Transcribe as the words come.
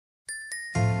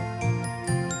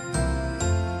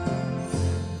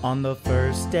On the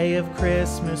first day of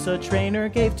Christmas, a trainer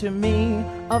gave to me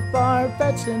a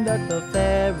Farfetch'd and Duck the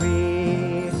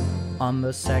Fairy. On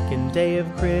the second day of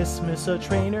Christmas, a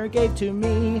trainer gave to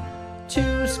me 2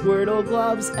 Squirtle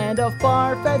gloves and a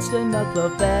Farfetch'd and Duck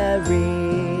the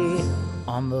Fairy.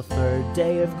 On the third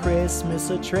day of Christmas,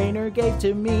 a trainer gave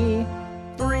to me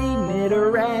 3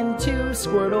 knitter and 2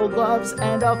 Squirtle gloves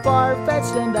and a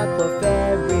Farfetch'd and Duck the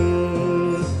Fairy.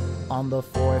 On the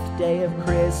fourth day of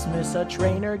Christmas, a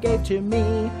trainer gave to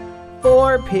me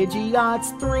 4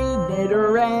 Pidgeots, 3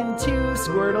 knitter and 2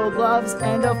 Squirtle gloves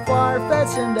and a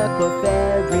Farfetch'd and Duck the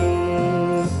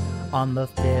Fairy. On the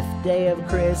fifth day of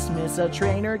Christmas, a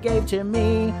trainer gave to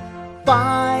me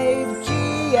 5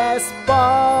 GS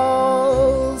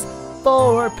balls,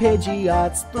 4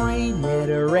 Pidgeots, 3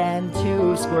 knitter and 2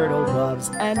 Squirtle gloves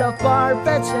and a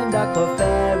Farfetch'd and Duck the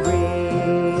Fairy.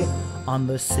 On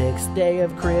the sixth day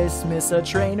of Christmas, a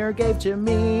trainer gave to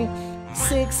me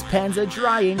 6 pens a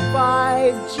drying,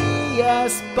 5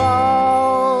 GS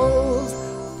balls,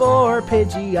 4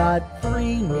 Pidgeot,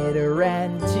 3 knitter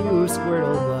and 2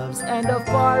 Squirtle gloves and a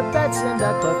Farfetch'd and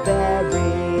Duck the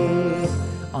Fairy.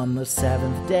 On the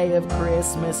seventh day of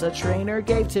Christmas, a trainer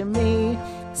gave to me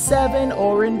 7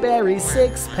 orange berries,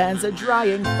 6 pens a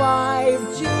drying, 5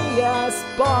 GS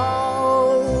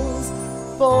balls,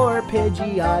 4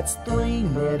 Pidgeots, 3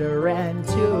 knitter and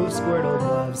 2 Squirtle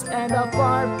gloves and a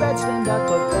Farfetch'd and Duck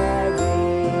the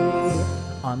Fairy.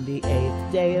 On the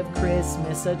 8th day of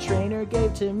Christmas, a trainer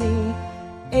gave to me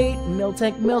 8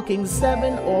 Miltank milking,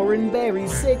 7 orange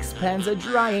berries, 6 pens a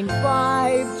drying,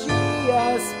 5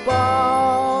 GS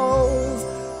balls,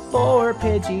 4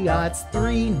 Pidgeots,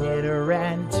 3 knitter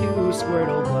and 2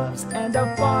 Squirtle gloves and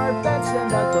a Farfetch'd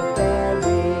and Duck the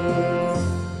Fairy.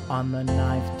 On the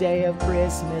 9th day of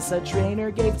Christmas, a trainer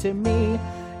gave to me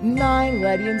 9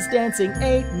 Ledians dancing,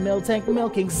 8 Miltank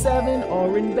milking, 7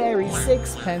 orange berries,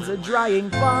 6 pens a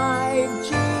drying, 5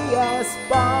 GS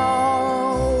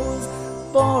balls,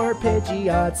 4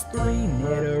 Pidgeots, 3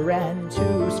 knitter and 2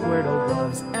 Squirtle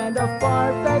gloves and a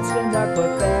Farfetch'd and Duck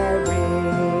the Fairy.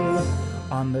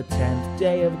 On the 10th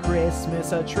day of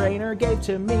Christmas, a trainer gave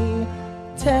to me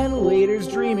 10 leaders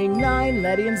dreaming, 9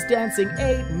 Ledians dancing,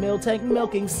 8 Miltank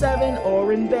milking, 7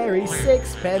 orange berries,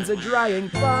 6 pens a drying,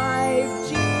 5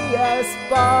 GS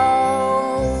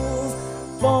balls,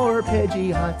 4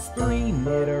 Pidgeots, 3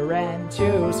 knitter and 2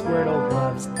 Squirtle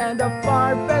gloves and a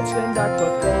Farfetch'd and Duck the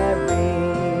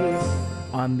Fairy.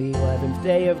 On the 11th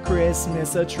day of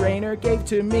Christmas, a trainer gave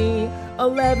to me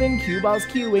 11 cue balls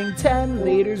queuing, 10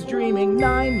 leaders dreaming,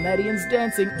 9 Ledians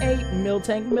dancing, 8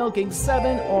 Miltank milking,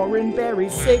 7 orange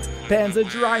berries, 6 pens a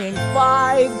drying,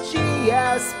 5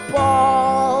 GS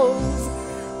balls,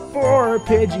 4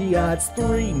 Pidgeots,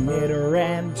 3 knitter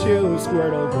and 2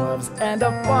 Squirtle gloves and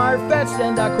a Farfetch'd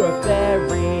and Duck the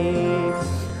Fairy.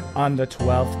 On the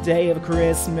 12th day of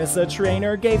Christmas, a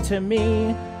trainer gave to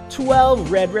me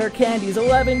 12 red rare candies,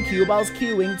 11 cue balls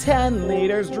queuing, 10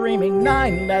 leaders dreaming,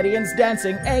 9 Ledians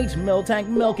dancing, 8 Miltank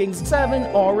milking, 7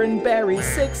 orange berries,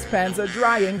 6 pens a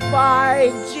drying,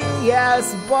 5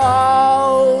 GS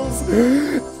balls,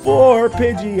 4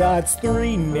 Pidgeots,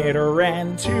 3 knitter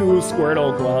and 2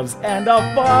 Squirtle gloves and a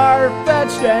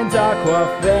Farfetch'd and Duck the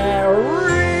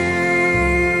Fairy.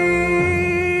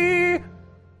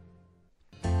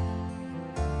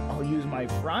 I'll use my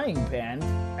frying pan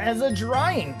as a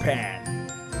drying pan,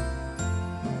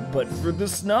 but for the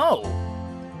snow.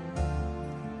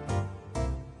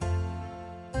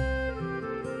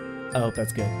 I hope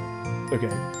that's good.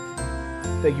 Okay.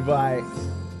 Thank you, bye.